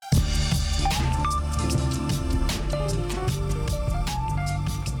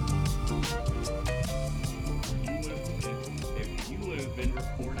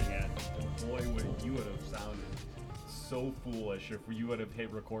so foolish if you would have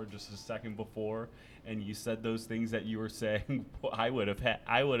hit record just a second before and you said those things that you were saying. I would have had.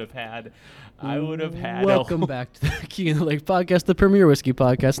 Welcome back to the Key in the Lake podcast, the premier whiskey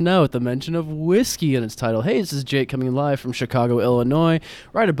podcast, now with the mention of whiskey in its title. Hey, this is Jake coming live from Chicago, Illinois,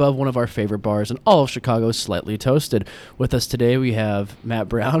 right above one of our favorite bars in all of Chicago, Slightly Toasted. With us today, we have Matt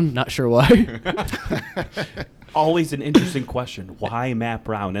Brown. Not sure why. Always an interesting question. Why Matt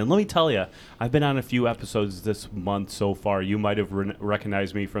Brown? And let me tell you, I've been on a few episodes this month so far. You might have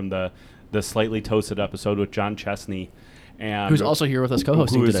recognized me from the Slightly Toasted episode with John Chesney. And who's also here with us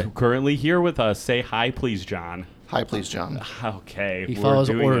co-hosting today. Who is currently here with us. Say hi, please, John. Hi, please, John. Okay. He follows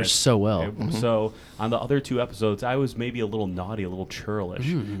orders so well. Mm-hmm. So on the other two episodes, I was maybe a little naughty, a little churlish,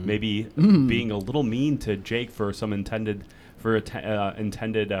 maybe being a little mean to Jake for some intended humorous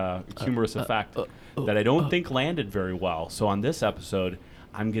effect that I don't think landed very well. So on this episode,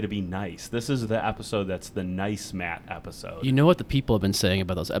 I'm going to be nice. This is the episode that's the nice Matt episode. You know what the people have been saying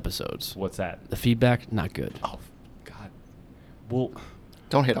about those episodes? What's that? The feedback, not good. Oh, God. Well,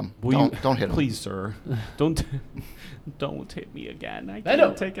 don't hit him. Don't hit him. Please, sir. Don't hit me again. I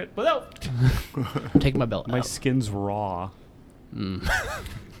can't take it. But no. I'm taking my belt out. My skin's raw. Can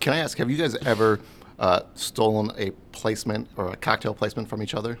I ask, have you guys ever stolen a placement or a cocktail placement from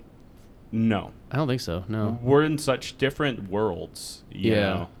each other? No. I don't think so, no. We're in such different worlds. You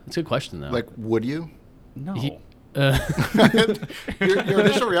know? That's a good question, though. Like, would you? No. Your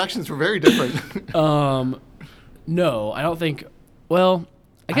initial reactions were very different. No, I don't think. Well,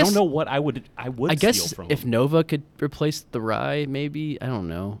 I guess don't know what I would guess steal from if them. Nova could replace the rye, maybe. I don't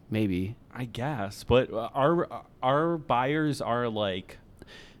know. Maybe. I guess, but our buyers are like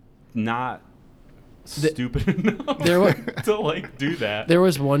not stupid enough to like do that. There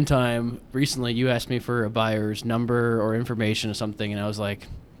was one time recently you asked me for a buyer's number or information or something, and I was like,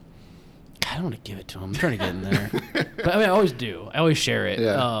 I don't want to give it to him. I'm trying to get in there. But I mean, I always do. I always share it.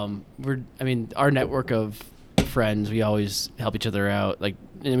 Yeah. Our network of friends, we always help each other out. Like,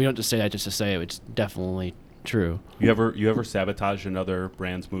 and we don't just say that just to say it. It's definitely true. You ever sabotage another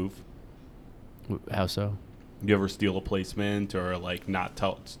brand's move? How so? You ever steal a placement or like not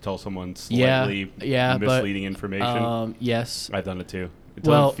tell someone slightly misleading information? Yes. I've done it too. It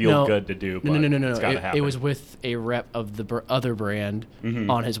doesn't feel good to do, but no. It's gotta happen. It was with a rep of the other brand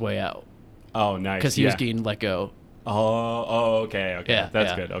on his way out. Oh, nice. Because he was getting let go. Oh, okay. Yeah,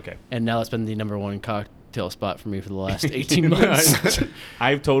 That's good. Okay. And now that's been the number one cocktail spot for me for the last 18 months.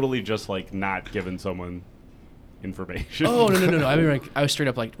 I've totally just like not given someone information. Oh, no. I mean, like, I was straight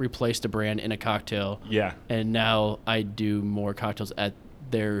up like replaced a brand in a cocktail. Yeah. And now I do more cocktails at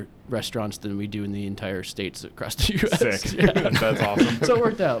their restaurants than we do in the entire states across the U.S. Sick. Yeah. That's awesome. So it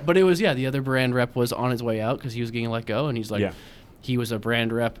worked out. But it was, the other brand rep was on his way out because he was getting let go. And he's like, he was a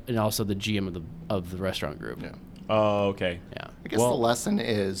brand rep and also the GM of the restaurant group. Yeah. Oh, okay. Yeah. I guess the lesson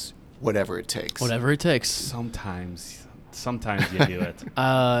is whatever it takes. Whatever it takes. Sometimes you do it.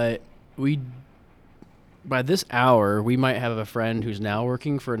 By this hour, we might have a friend who's now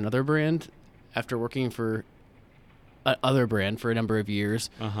working for another brand after working for other brand for a number of years.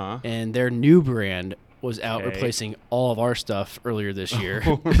 Uh-huh. And their new brand was out replacing all of our stuff earlier this year.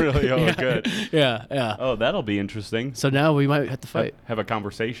 Oh, really? Oh, good. Yeah. Oh, that'll be interesting. So now we might have to fight. Have a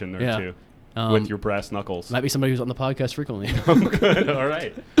conversation or two with your brass knuckles. Might be somebody who's on the podcast frequently. Oh, good. All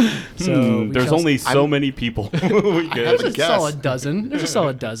right. So there's only so many people. We could. have a guess. There's a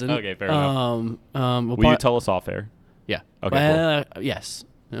solid dozen. Okay, fair enough. Will you tell us off air? Yeah. Okay, yes.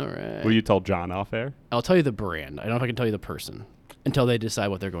 All right. Will you tell John off air? I'll tell you the brand. I don't know if I can tell you the person until they decide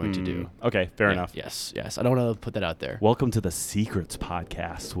what they're going to do. Okay, fair enough. Yes. I don't want to put that out there. Welcome to the Secrets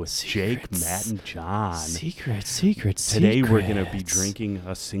Podcast with Jake, Matt, and John. Secrets. Today we're going to be drinking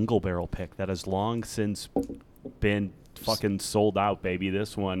a single barrel pick that has long since been fucking sold out, baby.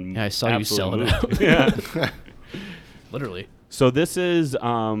 This one. Yeah, I saw you sell it out. Yeah. Literally. So this is, you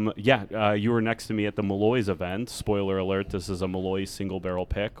were next to me at the Malloy's event. Spoiler alert, this is a Malloy single barrel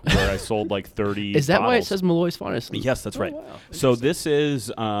pick where I sold like 30 Is that bottles. why it says Malloy's Finest? Yes, that's right. Wow. So this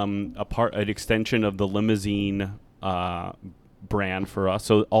is an extension of the Limousine brand for us.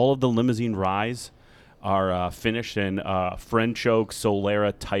 So all of the Limousine ryes are finished in French oak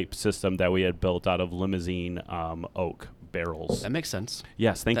Solera type system that we had built out of Limousine oak barrels. That makes sense.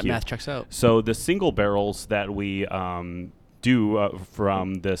 Yes, thank you. That math checks out. So the single barrels that we do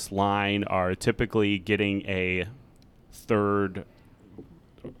from this line are typically getting a third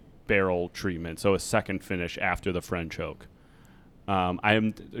barrel treatment, so a second finish after the French oak. I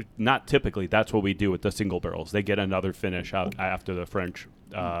am not typically. That's what we do with the single barrels. They get another finish out after the French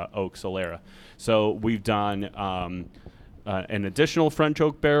oak Solera. So we've done an additional French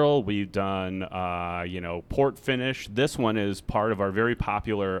oak barrel. We've done, port finish. This one is part of our very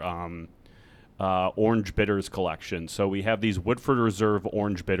popular orange bitters collection. So we have these Woodford Reserve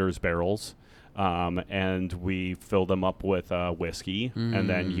orange bitters barrels, and we fill them up with whiskey, and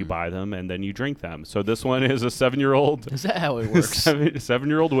then you buy them, and then you drink them. So this one is a 7-year-old. Is that how it works?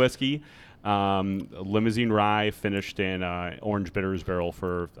 7-year-old whiskey. Limousine rye finished in orange bitters barrel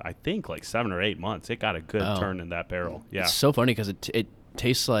for I think like 7 or 8 months. It got a good turn in that barrel. Yeah, it's so funny because it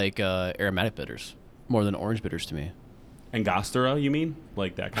tastes like aromatic bitters more than orange bitters to me. Angostura, you mean?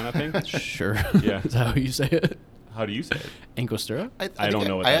 Like that kind of thing? Sure. Yeah. Is that how you say it? How do you say it? Angostura? I don't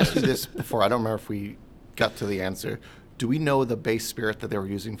know what I that asked is. you this before. I don't remember if we got to the answer. Do we know the base spirit that they were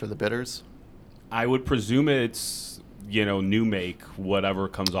using for the bitters? I would presume it's new make, whatever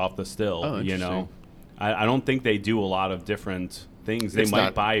comes off the still. Oh, interesting. I don't think they do a lot of different things. They It's might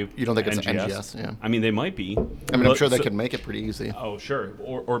not- buy. you don't think it's NGS. NGS, yeah. I mean, they might be. I mean, I'm But sure they so- could make it pretty easy. Oh, sure,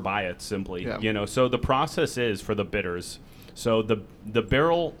 or buy it simply. Yeah. So the process is for the bitters. So the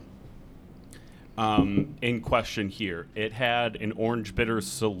barrel in question here, it had an orange bitters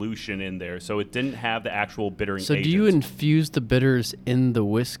solution in there, so it didn't have the actual bittering. So agent. do you infuse the bitters in the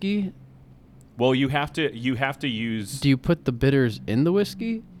whiskey? Well, you have to use. Do you put the bitters in the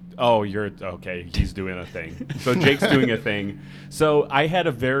whiskey? Oh, you're okay. He's doing a thing. So Jake's doing a thing. So I had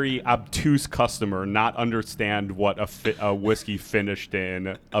a very obtuse customer not understand what a whiskey finished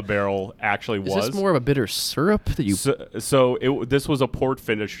in a barrel actually Is was. this more of a bitter syrup that you? This was a port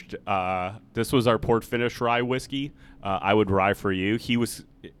finished. This was our port finished rye whiskey. I would rye for you. He was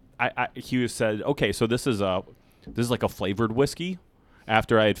said, okay, so this is like a flavored whiskey.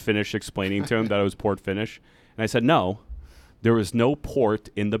 After I had finished explaining to him that it was port finish, and I said, no, there was no port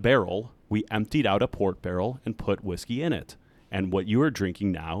in the barrel. We emptied out a port barrel and put whiskey in it. And what you are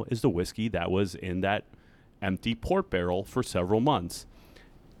drinking now is the whiskey that was in that empty port barrel for several months.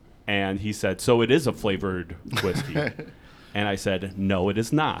 And he said, so it is a flavored whiskey. And I said, no, it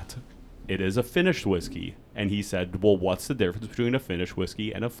is not. It is a finished whiskey. And he said, well, what's the difference between a finished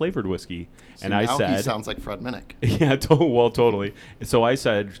whiskey and a flavored whiskey? So and I now said, he sounds like Fred Minnick. yeah, totally. So I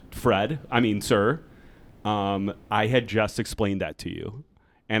said, sir, I had just explained that to you.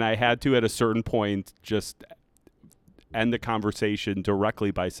 And I had to, at a certain point, just end the conversation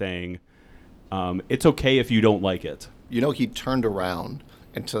directly by saying, it's okay if you don't like it. He turned around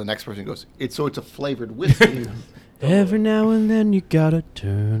and to the next person goes, it's a flavored whiskey. Every now and then you gotta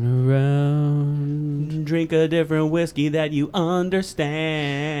turn around. Drink a different whiskey that you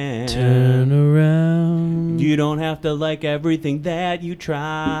understand. Turn around. You don't have to like everything that you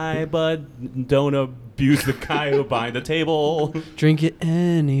try, but don't abuse the guy who behind the table. Drink it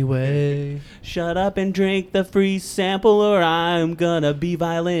anyway. Shut up and drink the free sample, or I'm gonna be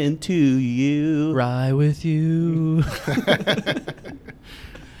violent to you. Rye with you.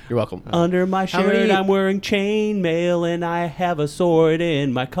 You're welcome. Under my How shirt, many- I'm wearing chainmail, and I have a sword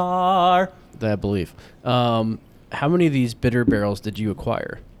in my car. That I believe. How many of these bitter barrels did you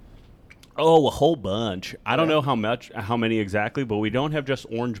acquire? Oh, a whole bunch. I don't know how many exactly, but we don't have just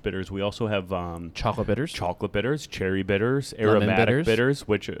orange bitters. We also have Chocolate bitters? chocolate bitters, cherry bitters, Lemon aromatic bitters.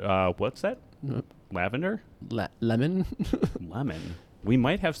 which what's that? Lavender? Lemon? Lemon. We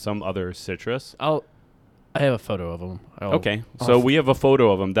might have some other citrus. I have a photo of them. Okay, so we have a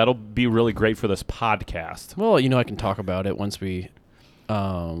photo of them. That'll be really great for this podcast. Well, I can talk about it once we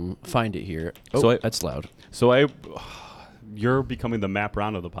find it here. So That's loud. So you're becoming the Matt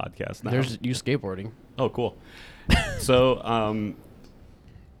Brown of the podcast now. There's you skateboarding. Oh, cool. So,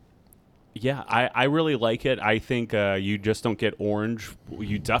 yeah, I really like it. I think you just don't get orange.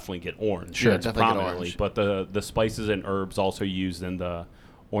 You definitely get orange. Sure, It's definitely get prominently, orange. but the spices and herbs also used in the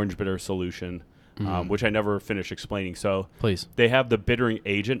orange bitter solution, which I never finished explaining. So Please. they have the bittering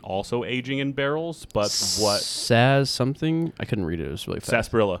agent also aging in barrels, but what Saz something? I couldn't read it. It was really fast.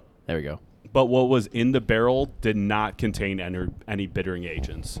 sarsaparilla. There we go. But what was in the barrel did not contain any bittering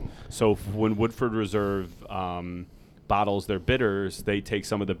agents. So when Woodford Reserve bottles their bitters, they take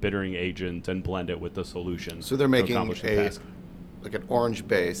some of the bittering agent and blend it with the solution. So they're to making accomplish the task. like an orange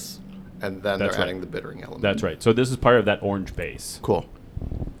base, and then That's they're right. adding the bittering element. That's right. So this is part of that orange base. Cool.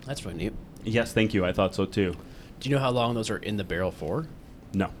 That's really neat. Yes, thank you. I thought so too. Do you know how long those are in the barrel for?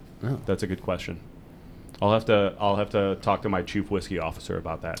 No, Oh. that's a good question. I'll have to talk to my chief whiskey officer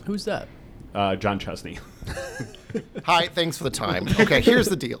about that. Who's that? John Chesney. Hi, thanks for the time. Okay, here's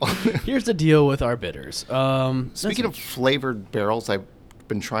the deal. Here's the deal with our bitters. Speaking of flavored barrels, I've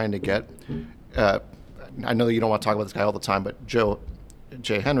been trying to get. I know that you don't want to talk about this guy all the time, but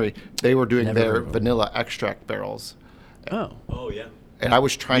J. Henry, they were doing Never heard their of him. vanilla extract barrels, oh, Oh yeah. and I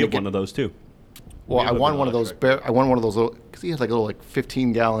was We trying to have get one of those too. well, We have I a want one of vanilla those. extract. I want one of those little, because he has like a little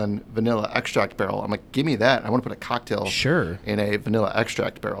 15-gallon vanilla extract barrel. I'm like, give me that. I want to put a cocktail Sure. in a vanilla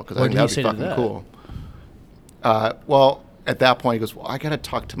extract barrel because I What think did he that'd be say to fucking that? cool. Well, at that point, he goes, well, I got to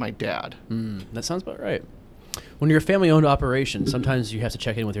talk to my dad. That sounds about right. When you're a family-owned operation, sometimes you have to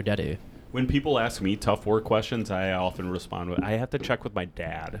check in with your daddy. When people ask me tough work questions, I often respond with, I have to check with my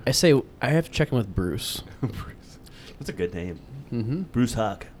dad. I say I have to check in with Bruce. Bruce. That's a good name. Mm-hmm. Bruce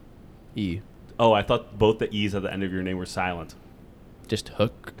Huck. E. Oh, I thought both the E's at the end of your name were silent. Just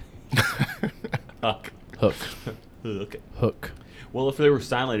Hook. Huck. Hook. Hook. Hook. Well, if they were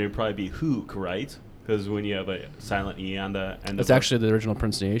silent, it'd probably be hook, right? Because when you have a silent E on the end That's of actually the original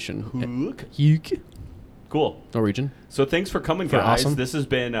pronunciation. hook. Hook. Cool. Norwegian. So thanks for coming, For guys. awesome. This has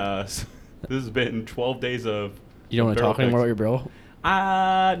been 12 days of. You don't want to barrel talk anymore about picks. your barrel?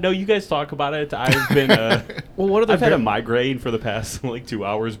 No, you guys talk about it. I've been Well, what are the I've had a bar- migraine for the past like 2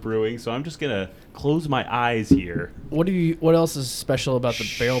 hours brewing, so I'm just gonna close my eyes here. What What else is special about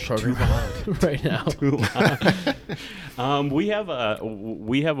the barrel program right now? We have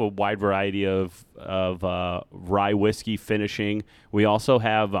a wide variety of rye whiskey finishing. We also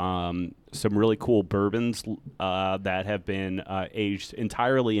have some really cool bourbons that have been aged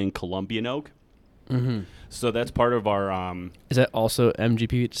entirely in Colombian oak. Mm-hmm. So that's part of our. Is that also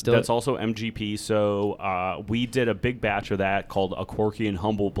MGP still? That's also MGP. So we did a big batch of that called a Corky and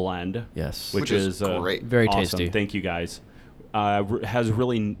Humble Blend. Yes. Which is is great. Very awesome. tasty. Thank you guys. Has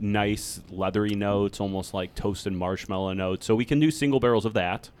really nice leathery notes, almost like toasted marshmallow notes. So we can do single barrels of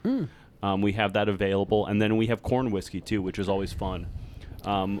that. We have that available, and then we have corn whiskey too, which is always fun.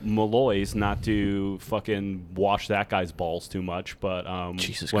 Malloy's, not to fucking wash that guy's balls too much, but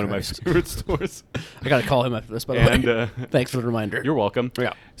Jesus one Christ. of my favorite stores. I got to call him after this, by the And, way. Thanks for the reminder. You're welcome.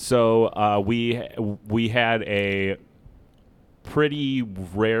 Yeah. So we had a pretty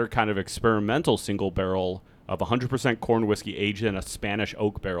rare kind of experimental single barrel of 100% corn whiskey aged in a Spanish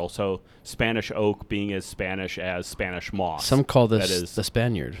oak barrel. So Spanish oak being as Spanish as Spanish moss. Some call this That is, the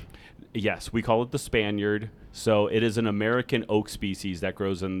Spaniard. yes, we call it the Spaniard. So it is an American oak species that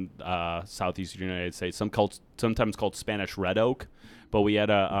grows in southeastern United States. Sometimes called Spanish red oak. But we had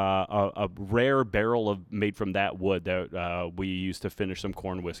a rare barrel made from that wood that we used to finish some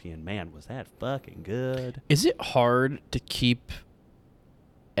corn whiskey. And man, was that fucking good. Is it hard to keep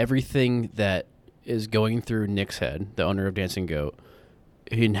everything that is going through Nick's head, the owner of Dancing Goat,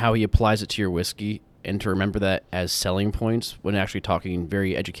 and how he applies it to your whiskey, and to remember that as selling points when actually talking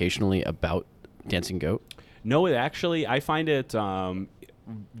very educationally about Dancing Goat? No, I find it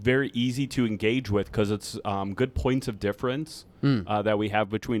very easy to engage with because it's good points of difference that we have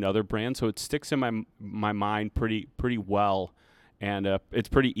between other brands. So it sticks in my mind pretty well, and it's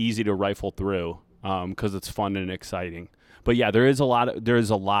pretty easy to rifle through because it's fun and exciting. But yeah, there is a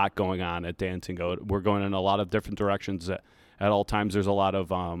lot going on at Dancing Goat. We're going in a lot of different directions at all times. There's a lot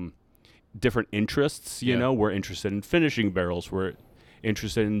of different interests. You know, we're interested in finishing barrels. We're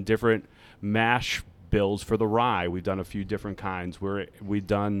interested in different mash bills for the rye. We've done a few different kinds. We've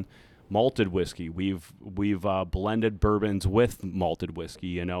done malted whiskey. We've blended bourbons with malted whiskey.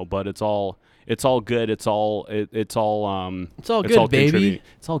 You know, but it's all good. It's all good, baby. contributing.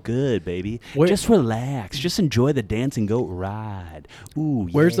 It's all good, baby. Just relax. Just enjoy the Dancing Goat ride. Ooh,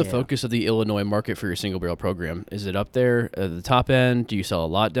 Where's the yeah. focus of the Illinois market for your single barrel program? Is it up there at the top end? Do you sell a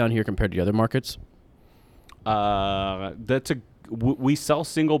lot down here compared to the other markets? We sell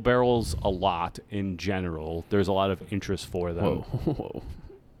single barrels a lot in general. There's a lot of interest for them. Whoa.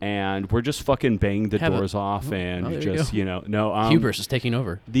 And we're just fucking banging the doors off and there you just, go. no. Hubris is taking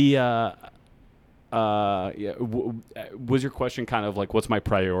over. Was your question kind of like what's my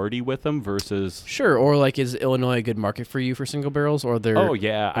priority with them versus? Sure, or like is Illinois a good market for you for single barrels, or they're? Oh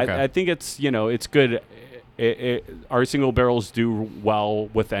yeah, Okay. I think it's it's good. Our single barrels do well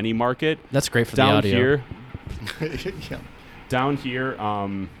with any market. That's great for Down the audio. here. Yeah. Down here,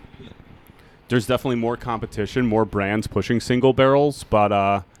 there's definitely more competition, more brands pushing single barrels,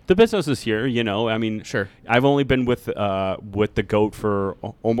 but the business is here. I mean, Sure. I've only been with the Goat for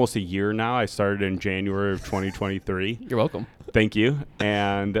almost a year now. I started in January of 2023. You're welcome. Thank you.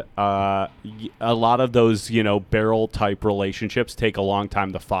 And a lot of those, barrel type relationships take a long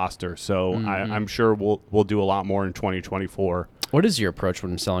time to foster. So I'm sure we'll do a lot more in 2024. What is your approach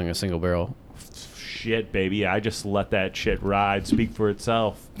when selling a single barrel? Shit, baby. I just let that shit ride. Speak for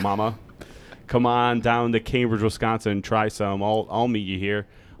itself, mama. Come on down to Cambridge, Wisconsin and try some. I'll meet you here.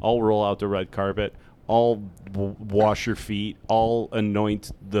 I'll roll out the red carpet. I'll wash your feet. I'll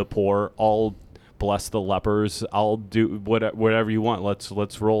anoint the poor. I'll bless the lepers. I'll do whatever you want. Let's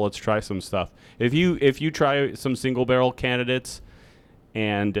roll. Let's try some stuff. If you try some single barrel candidates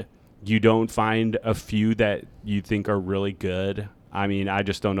and you don't find a few that you think are really good, I mean, I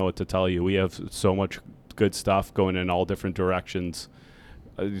just don't know what to tell you. We have so much good stuff going in all different directions.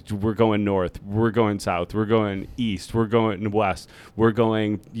 We're going north, we're going south, we're going east, we're going west, we're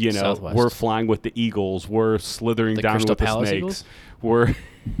going, Southwest. We're flying with the eagles, we're slithering The down Crystal with the Palace snakes. Eagles?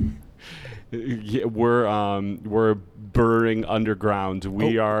 We're burrowing underground.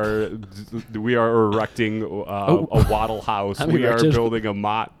 We are erecting a wattle house. I'm We erected. are building a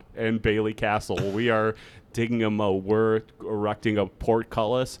Mott and Bailey castle. We are digging a moat. We're erecting a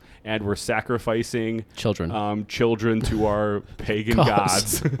portcullis, and we're sacrificing Children. children to our pagan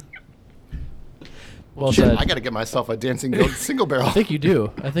Gods. gods. Well Shit, said. I got to get myself a dancing goat single barrel. I think you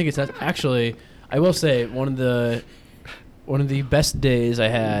do. I think it's actually. I will say one of the best days I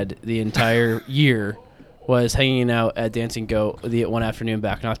had the entire year was hanging out at Dancing Goat the one afternoon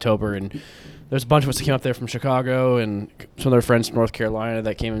back in October, and there's a bunch of us that came up there from Chicago and some of their friends from North Carolina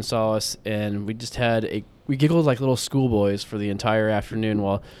that came and saw us, and we just we giggled like little schoolboys for the entire afternoon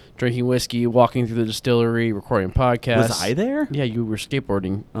while drinking whiskey, walking through the distillery, recording podcasts. Was I there? Yeah, you were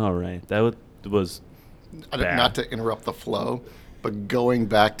skateboarding. All right, that was bad. Not to interrupt the flow, but going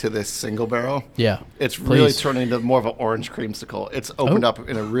back to this single barrel, Yeah, it's really Please. turning into more of an orange creamsicle. It's opened Oh. up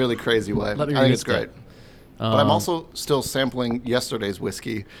in a really crazy way. Let me I read think it's it. great. But I'm also still sampling yesterday's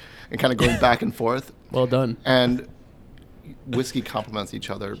whiskey and kind of going back and forth. Well done. And whiskey complements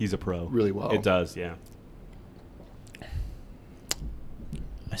each other. He's a pro. Really well. It does, yeah.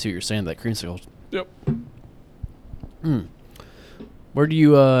 I see what you're saying. That creamsicle. Yep. Where do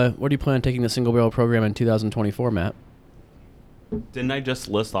you plan on taking the single barrel program in 2024, Matt? Didn't I just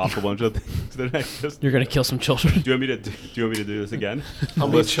list off a bunch of things? Didn't I just? You're gonna kill some children. Do you want me to do this again? How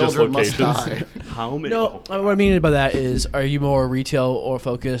many List just children must locations. die? How many? No, what I mean by that is, are you more retail or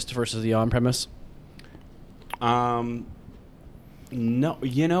focused versus the on-premise? No,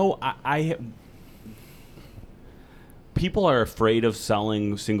 I people are afraid of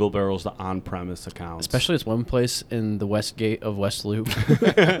selling single barrels to on-premise accounts. Especially it's one place in the west gate of West Loop.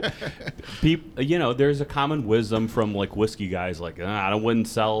 There's a common wisdom from like whiskey guys, like I wouldn't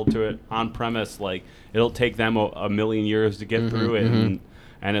sell to it on-premise. Like it'll take them a million years to get through it,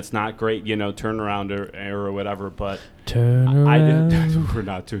 and it's not great, turnaround or whatever. But Turn I around. didn't. We're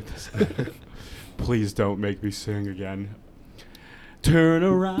not doing this. Please don't make me sing again. Turn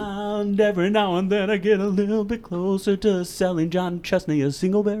around every now and then I get a little bit closer to selling John Chesney a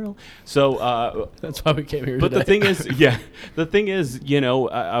single barrel. So, That's why we came here but today. the thing is,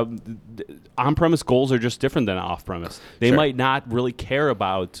 on-premise goals are just different than off-premise. They Sure. might not really care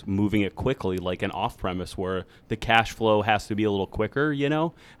about moving it quickly like an off-premise where the cash flow has to be a little quicker,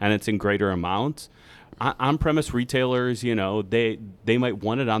 and it's in greater amounts. On-premise retailers, they might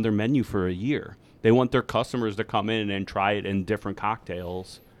want it on their menu for a year. They want their customers to come in and try it in different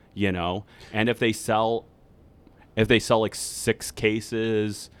cocktails, And if they sell like 6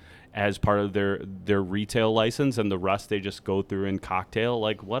 cases as part of their retail license and the rest they just go through in cocktail,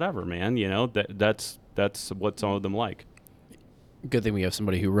 like whatever, man, that's what some of them like. Good thing we have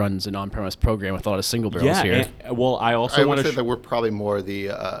somebody who runs an on-premise program with a lot of single barrels here. Well, I also I want would say to that we're probably more the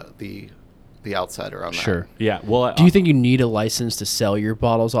outsider on that. Sure. yeah. Well, Do you think you need a license to sell your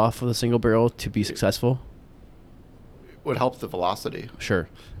bottles off of the single barrel to be successful? Would help the velocity. Sure.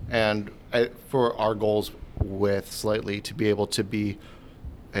 And for our goals with Slightly to be able to be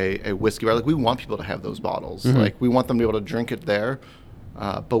a whiskey bar, like we want people to have those bottles. Like we want them to be able to drink it there,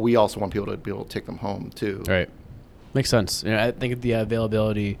 but we also want people to be able to take them home too. Right. Makes sense. I think the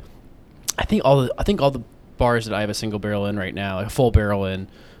availability. I think all the bars that I have a single barrel in right now, like a full barrel in,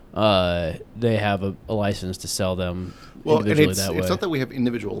 they have a license to sell them individually that way. It's not that we have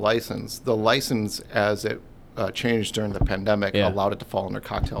individual license. The license, as it changed during the pandemic, Yeah. allowed it to fall under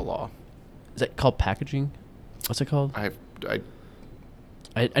cocktail law. Is that called packaging? What's it called? I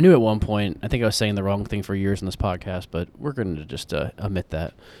I knew at one point. I think I was saying the wrong thing for years in this podcast, but we're going to just omit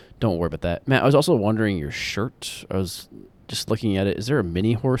that. Don't worry about that. Matt, I was also wondering your shirt. I was just looking at it. Is there a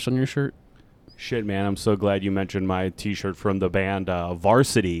mini horse on your shirt? shit, man, I'm so glad you mentioned my T-shirt from the band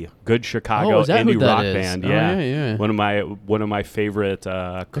Varsity, good Chicago is that indie who that rock is? band. Oh, Yeah. yeah. One of my favorite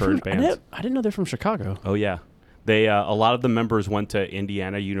current bands. I didn't know they're from Chicago. Oh yeah, they a lot of the members went to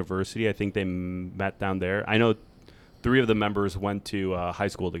Indiana University. I think they met down there. I know 3 of the members went to high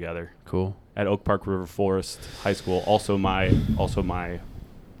school together Cool. at Oak Park River Forest High School. Also my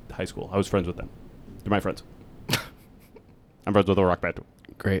high school. I was friends with them. They're my friends. I'm friends with the rock band too.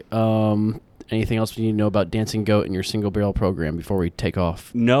 Great. Anything else we need to know about Dancing Goat and your single barrel program before we take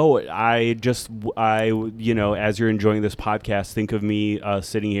off? No, I as you're enjoying this podcast, think of me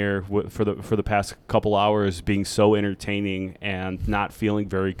sitting here for the past couple hours being so entertaining and not feeling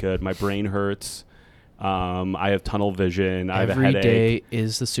very good. My brain hurts. I have tunnel vision. I have a headache. Every day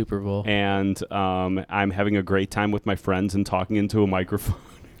is the Super Bowl. And I'm having a great time with my friends and talking into a microphone.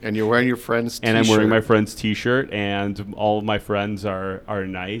 And you're wearing your friend's T-shirt. And I'm wearing my friend's T-shirt, and all of my friends are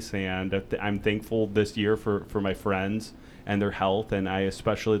nice, and I'm thankful this year for my friends and their health, and I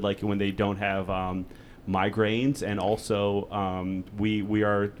especially like it when they don't have migraines, and also we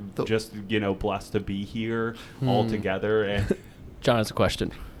are just blessed to be here all together. And John has a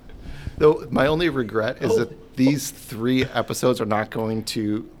question. Though my only regret is that these 3 episodes are not going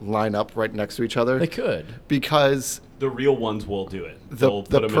to line up right next to each other. They could. Because the real ones will do it.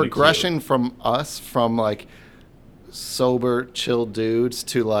 The progression from us, from like sober, chill dudes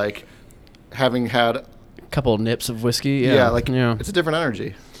to like having had a couple of nips of whiskey. It's a different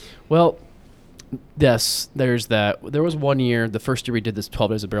energy. Well, yes, there's that. There was one year, the first year we did this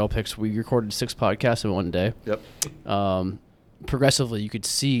 12 Days of Barrel Picks, we recorded 6 podcasts in one day. Yep. Progressively, you could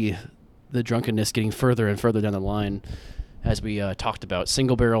see the drunkenness getting further and further down the line as we talked about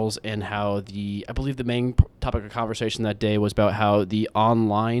single barrels and how I believe the main topic of conversation that day was about how the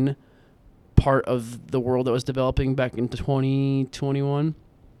online part of the world that was developing back into 2021,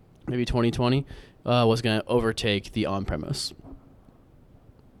 maybe 2020, was going to overtake the on-premise.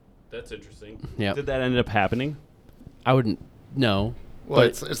 That's interesting. Yeah. Did that end up happening? I wouldn't know. Well,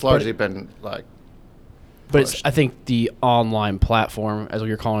 it's largely been like... But I think the online platform, as we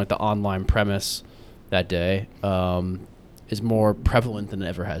were calling it, the online premise that day, is more prevalent than it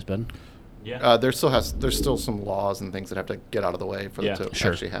ever has been. Yeah. There's still some laws and things that have to get out of the way for them to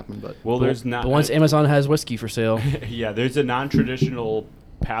actually happen. But there's not. But once Amazon has whiskey for sale, yeah, there's a non-traditional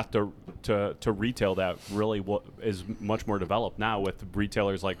path to retail that really is much more developed now with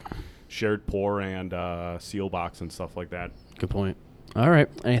retailers like Shared Pour and Sealbox and stuff like that. Good point. All right.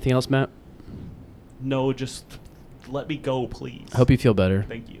 Anything else, Matt? No, just let me go, please. I hope you feel better.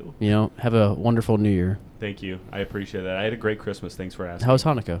 Thank you. Have a wonderful New Year. Thank you. I appreciate that. I had a great Christmas. Thanks for asking. How was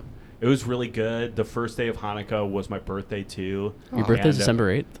Hanukkah? It was really good. The first day of Hanukkah was my birthday, too. Your birthday's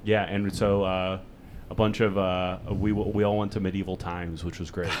December 8th? Yeah, and so a bunch of we all went to Medieval Times, which was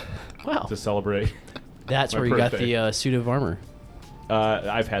great. Wow. To celebrate. That's where you birthday. got the suit of armor.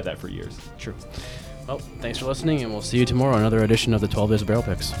 I've had that for years. True. Well, thanks for listening, and we'll see you tomorrow on another edition of the 12 Days of Barrel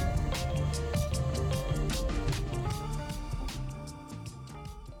Picks.